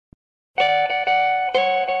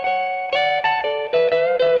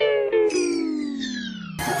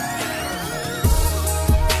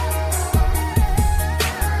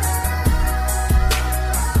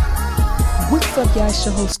Yeah, it's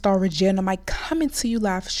your host, Star Regina, and I'm coming to you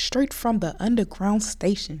live straight from the Underground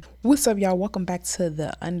Station. What's up, y'all? Welcome back to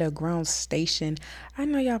the Underground Station. I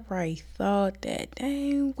know y'all probably thought that,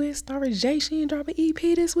 dang, where's Star Regina? She didn't drop an EP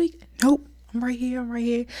this week? Nope. I'm right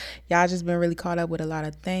here. Y'all just been really caught up with a lot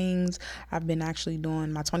of things. I've been actually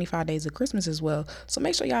doing my 25 days of Christmas as well. So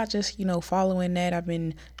make sure y'all just, following that. I've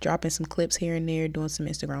been dropping some clips here and there, doing some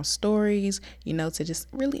Instagram stories, to just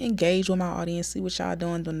really engage with my audience, see what y'all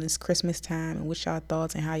doing during this Christmas time and what y'all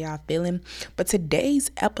thoughts and how y'all feeling. But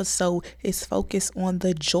today's episode is focused on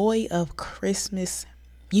the joy of Christmas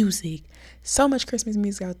music. So much Christmas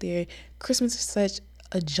music out there. Christmas is such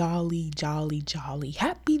a jolly,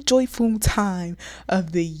 happy, joyful time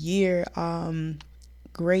of the year.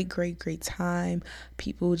 Great time.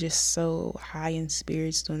 People just so high in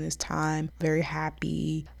spirits during this time. Very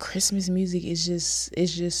happy. Christmas music is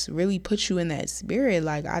just really puts you in that spirit.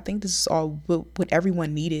 Like, I think this is all what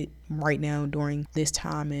everyone needed right now during this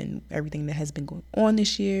time and everything that has been going on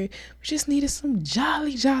this year. We just needed some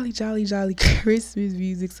jolly Christmas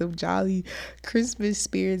music, some jolly Christmas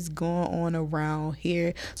spirits going on around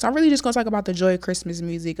here. So I'm really just gonna talk about the joy of Christmas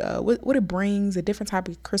music, what it brings, a different type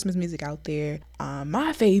of Christmas music out there.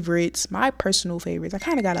 My favorites, my personal favorites. I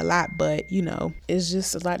kind of got a lot, but it's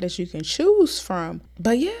just a lot that you can choose from.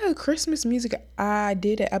 But yeah, Christmas music. I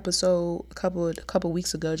did an episode a couple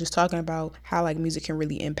weeks ago just talking about how like music can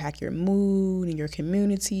really impact your mood and your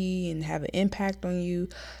community and have an impact on you.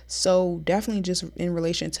 So definitely just in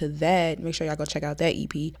relation to that, make sure y'all go check out that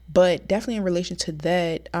EP. But definitely in relation to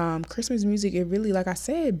that, Christmas music, it really, like I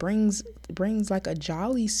said, brings like a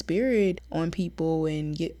jolly spirit on people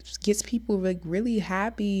and gets people like really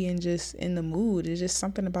happy and just in the mood. It's just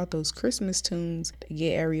something about those Christmas tunes to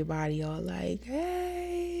get everybody all like,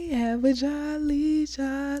 hey, have a jolly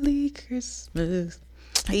Christmas.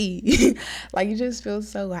 Hey, like you just feel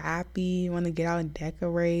so happy. You want to get out and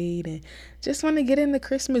decorate and just want to get in the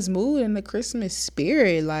Christmas mood and the Christmas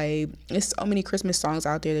spirit. Like, there's so many Christmas songs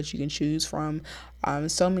out there that you can choose from.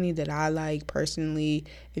 So many that I like personally.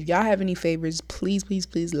 If y'all have any favorites, please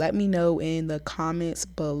let me know in the comments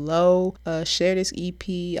below. Share this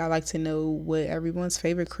EP. I like to know what everyone's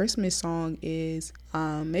favorite Christmas song is.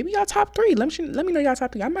 Maybe y'all top 3. Let me know y'all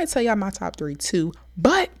top 3. I might tell y'all my top 3 too.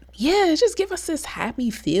 But yeah, just give us this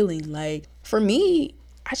happy feeling. Like, for me,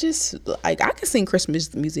 I can sing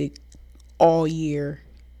Christmas music all year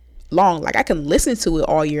long. Like, I can listen to it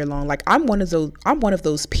all year long. Like, I'm one of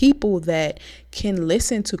those people that can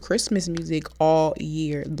listen to Christmas music all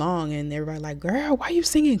year long. And everybody like, girl, why you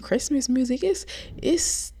singing Christmas music?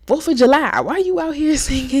 It's 4th of July. Why you out here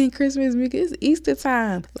singing Christmas music? It's Easter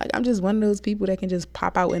time. Like, I'm just one of those people that can just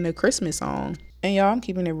pop out in a Christmas song. And y'all, I'm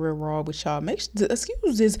keeping it real raw with y'all.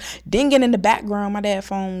 Excuse this dinging in the background. My dad's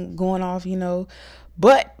phone going off,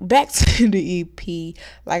 But back to the EP.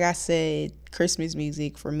 Like I said, Christmas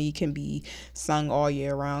music for me can be sung all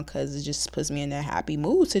year round because it just puts me in that happy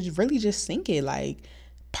mood to really just sing it. Like,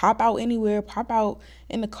 pop out anywhere, pop out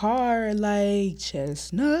in the car, like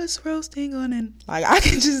chestnuts roasting on it. Like, I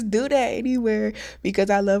can just do that anywhere because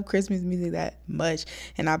I love Christmas music that much.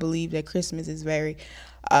 And I believe that Christmas is very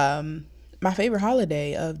my favorite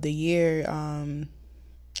holiday of the year. I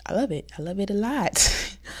love it a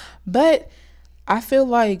lot. But I feel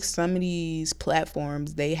like some of these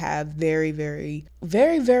platforms, they have very, very,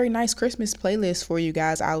 very, very nice Christmas playlists for you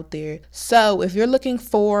guys out there. So if you're looking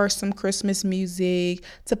for some Christmas music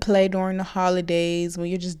to play during the holidays when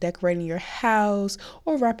you're just decorating your house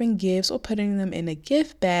or wrapping gifts or putting them in a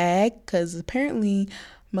gift bag, because apparently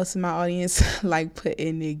most of my audience like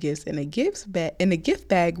putting their gifts in a gift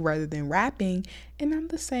bag rather than wrapping. And I'm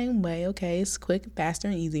the same way. Okay, it's quick, faster,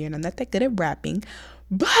 and easier. And I'm not that good at wrapping.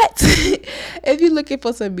 But if you're looking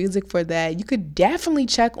for some music for that, you could definitely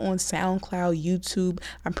check on SoundCloud, YouTube.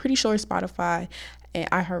 I'm pretty sure Spotify and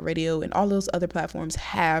iHeartRadio and all those other platforms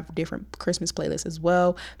have different Christmas playlists as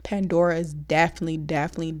well. Pandora is definitely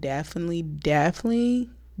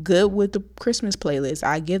good with the Christmas playlist.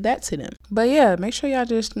 I give that to them. But yeah, make sure y'all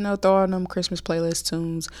just throw on them Christmas playlist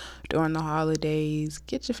tunes during the holidays.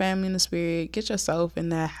 Get your family in the spirit. Get yourself in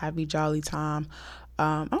that happy jolly time.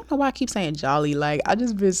 I don't know why I keep saying jolly. Like, I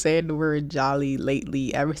just been saying the word jolly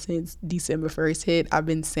lately. Ever since December 1st hit, I've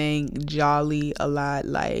been saying jolly a lot.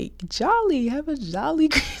 Like, jolly, have a jolly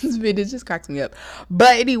Christmas. It just cracks me up.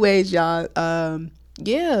 But anyways, y'all,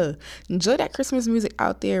 yeah, enjoy that Christmas music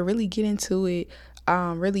out there. Really get into it.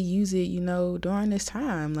 Really use it, during this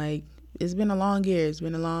time. Like, it's been a long year. It's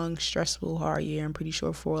been a long, stressful, hard year, I'm pretty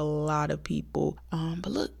sure, for a lot of people.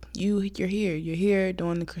 But look, you're here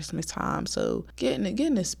during the Christmas time. So get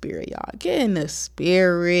in the spirit, y'all. Get in the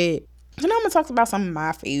spirit. And I'm gonna talk about some of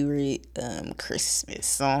my favorite Christmas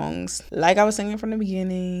songs. Like I was singing from the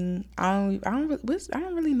beginning, I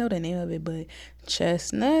don't really know the name of it, but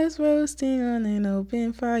chestnuts roasting on an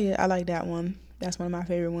open fire. I like that one. That's one of my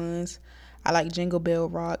favorite ones. I like Jingle Bell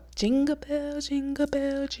Rock. Jingle bell, jingle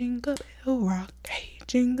bell, jingle bell rock. Hey,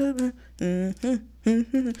 jingle bell.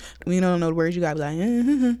 We don't know the words. You gotta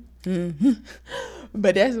be like.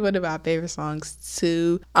 But that's one of my favorite songs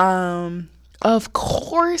too. Of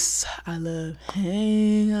course, I love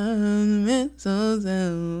Hang on the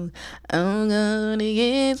Mistletoe. I'm gonna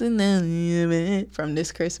get to know you from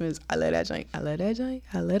This Christmas. I love that joint. I love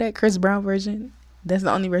that Chris Brown version. That's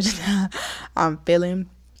the only version I'm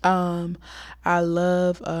feeling. I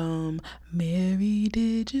love Mary,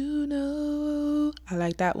 Did You Know? I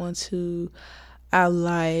like that one too. I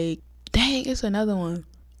like, dang, it's another one.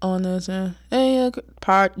 On the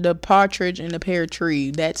Partridge in the Pear Tree,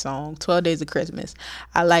 that song, 12 Days of Christmas.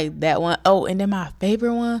 I like that one. Oh, and then my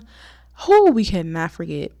favorite one, who we cannot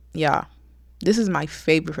forget, y'all. This is my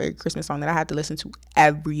favorite Christmas song that I have to listen to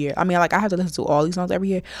every year. I mean, like, I have to listen to all these songs every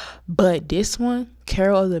year, but this one,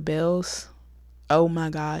 Carol of the Bells. Oh my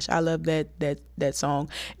gosh, I love that song.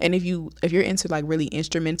 And if you're into like really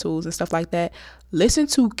instrumentals and stuff like that, listen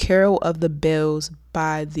to Carol of the Bells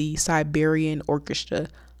by the Siberian Orchestra.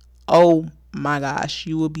 Oh my gosh,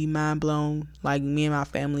 you will be mind blown. Like, me and my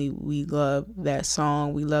family, we love that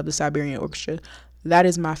song. We love the Siberian Orchestra. That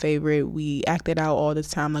is my favorite. We act it out all the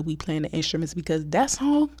time, like we playing the instruments, because that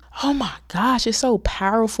song, oh my gosh, it's so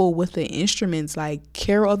powerful with the instruments. Like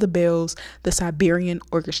Carol of the Bells, the Siberian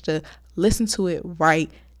Orchestra. Listen to it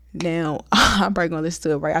right now. I'm probably gonna listen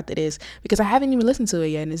to it right after this, because I haven't even listened to it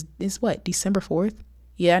yet, and it's what, December 4th?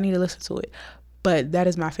 Yeah, I need to listen to it. But that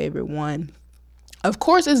is my favorite one. Of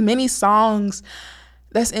course, there's many songs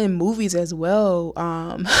that's in movies as well.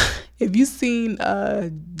 If you've seen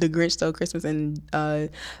The Grinch Stole Christmas, and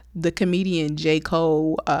the comedian J.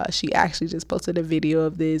 Cole, she actually just posted a video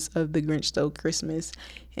of The Grinch Stole Christmas,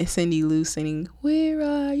 and Cindy Lou singing, "Where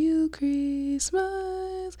are you,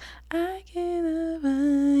 Christmas? I cannot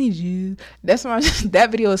find you." That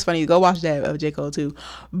video is funny. Go watch that of J. Cole too.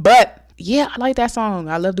 But yeah, I like that song.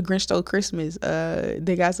 I love The Grinch Stole Christmas.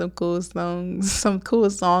 They got some cool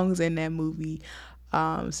songs in that movie.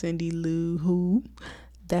 Cindy Lou Who.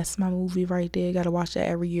 That's my movie right there. Gotta watch that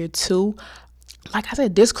every year too. Like I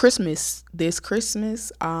said, this Christmas, with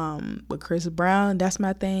Chris Brown, that's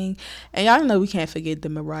my thing. And y'all know we can't forget the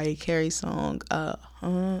Mariah Carey song,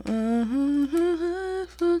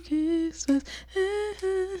 for Christmas.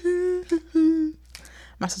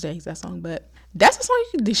 My sister hates that song, but that's a song.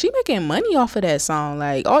 She making money off of that song.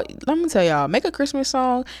 Like, oh, let me tell y'all, make a Christmas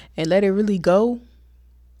song and let it really go.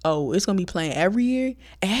 Oh, it's gonna be playing every year,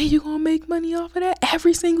 and you gonna make money off of that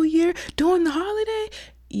every single year during the holiday.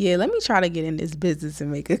 Yeah, let me try to get in this business and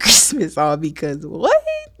make a Christmas song, because what?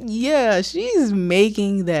 Yeah, she's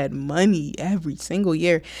making that money every single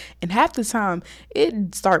year, and half the time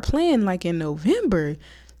it start playing like in November.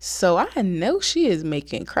 So I know she is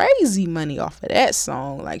making crazy money off of that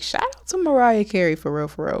song. Like, shout out to Mariah Carey, for real,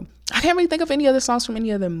 for real. I can't really think of any other songs from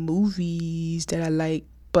any other movies that I like,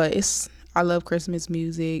 but I love Christmas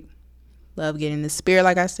music. Love getting in the spirit,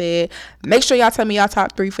 like I said. Make sure y'all tell me y'all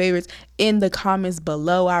top 3 favorites in the comments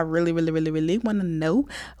below. I really, really, really, really want to know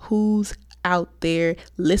who's out there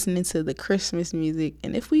listening to the Christmas music,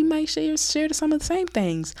 and if we might share some of the same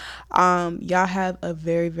things. Y'all have a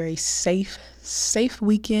very, very safe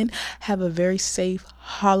weekend. Have a very safe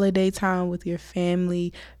holiday time with your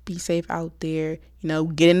family. Be safe out there.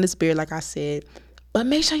 Get in the spirit, like I said. But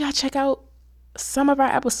make sure y'all check out some of our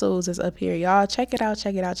episodes that's up here, y'all. Check it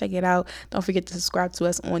out. Don't forget to subscribe to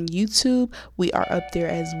us on YouTube. We are up there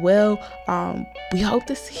as well. We hope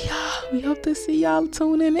to see y'all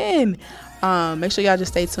tuning in. Make sure y'all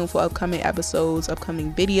just stay tuned for upcoming episodes,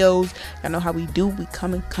 upcoming videos. Y'all know how we do. We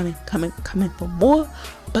coming for more.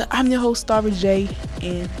 But I'm your host, Starva J,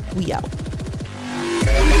 and we out.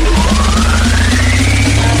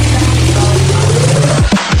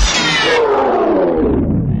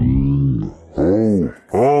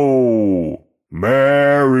 Oh,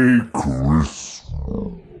 Merry Christmas.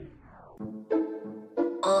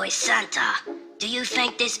 Oi, Santa, do you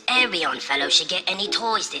think this Arion fellow should get any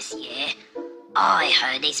toys this year? I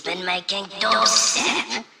heard he's been making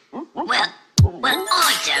dubstep. Well,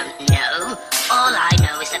 I don't know. All I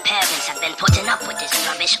know is the parents have been putting up with this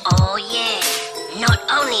rubbish all year. Not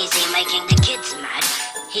only is he making the kids mad,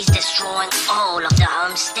 he's destroying all of the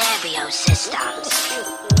home stereo systems.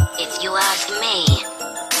 If you ask me,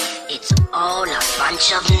 it's all a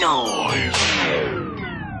bunch of noise.